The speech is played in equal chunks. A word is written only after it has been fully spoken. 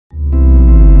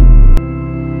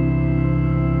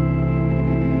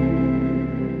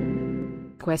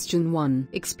Question 1.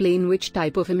 Explain which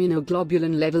type of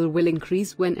immunoglobulin level will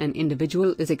increase when an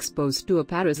individual is exposed to a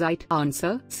parasite.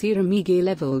 Answer. Serum IgA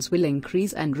levels will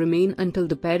increase and remain until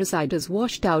the parasite is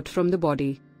washed out from the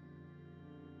body.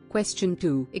 Question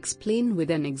 2. Explain with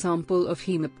an example of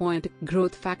haemopoietic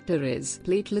growth factor is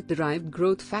platelet-derived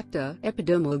growth factor,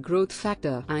 epidermal growth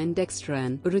factor, and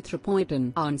dextran,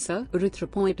 erythropoietin. Answer.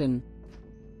 Erythropoietin.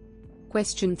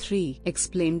 Question 3.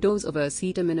 Explain dose of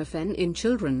acetaminophen in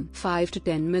children. 5 to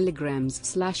 10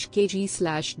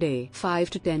 mg/kg/day. 5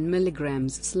 to 10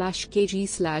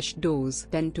 mg/kg/dose.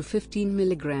 10 to 15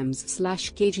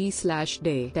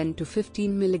 mg/kg/day. 10 to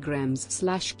 15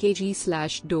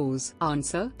 mg/kg/dose.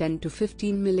 Answer. 10 to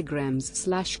 15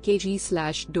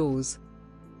 mg/kg/dose.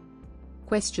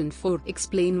 Question 4.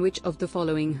 Explain which of the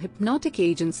following hypnotic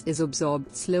agents is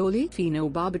absorbed slowly.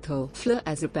 Phenobarbital,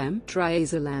 flurazepam,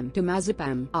 triazolam,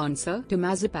 temazepam. Answer.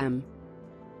 Temazepam.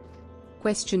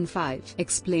 Question 5.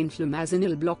 Explain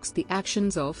flumazenil blocks the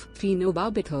actions of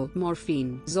phenobarbital,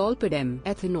 morphine, zolpidem,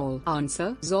 ethanol.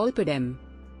 Answer. Zolpidem.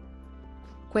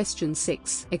 Question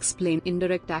 6. Explain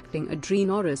indirect acting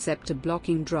adrenoreceptor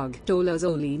blocking drug.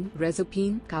 Tolazoline,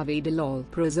 rezapine, carvedilol,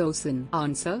 prazosin.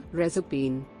 Answer.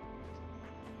 Rezapine.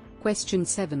 Question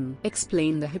 7.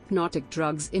 Explain the hypnotic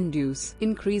drugs induce,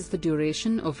 increase the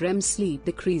duration of REM sleep,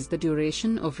 decrease the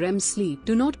duration of REM sleep,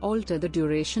 do not alter the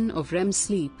duration of REM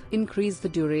sleep, increase the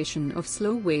duration of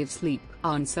slow wave sleep.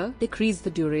 Answer. Decrease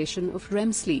the duration of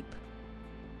REM sleep.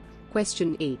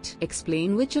 Question 8.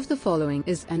 Explain which of the following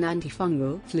is an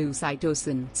antifungal.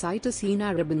 Flucytosine, cytosine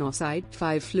arabinoside,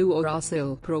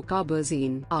 5-fluoroacyl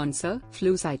procarbazine. Answer.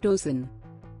 Flucytosine.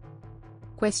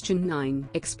 Question 9.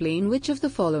 Explain which of the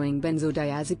following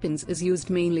benzodiazepines is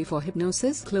used mainly for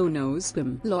hypnosis.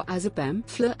 Clonazepam, lorazepam,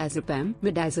 flurazepam,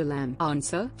 midazolam.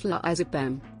 Answer.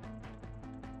 Flurazepam.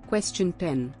 Question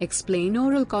 10. Explain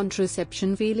oral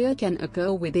contraception failure can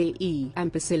occur with AE,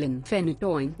 ampicillin,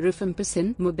 phenytoin,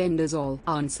 rifampicin, mebendazole.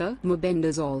 Answer.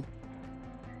 Mebendazole.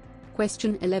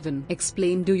 Question 11.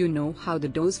 Explain do you know how the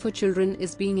dose for children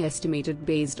is being estimated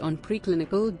based on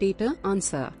preclinical data?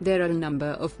 Answer. There are a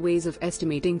number of ways of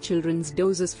estimating children's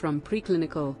doses from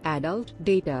preclinical. Adult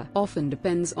data often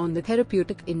depends on the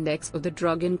therapeutic index of the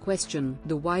drug in question.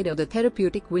 The wider the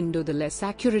therapeutic window, the less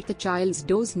accurate the child's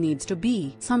dose needs to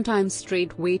be. Sometimes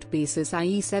straight weight basis,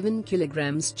 i.e. 7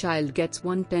 kg child gets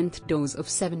 1/10 dose of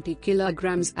 70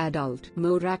 kg adult.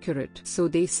 More accurate, so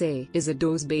they say, is a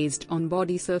dose based on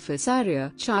body surface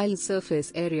area. Child's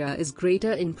surface area is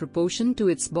greater in proportion to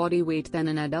its body weight than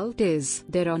an adult is.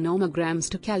 There are nomograms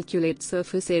to calculate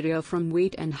surface area from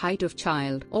weight and height of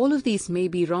child. All of these may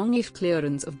be wrong if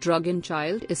clearance of drug in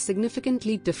child is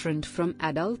significantly different from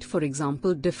adult, for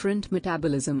example different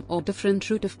metabolism or different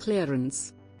route of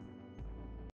clearance.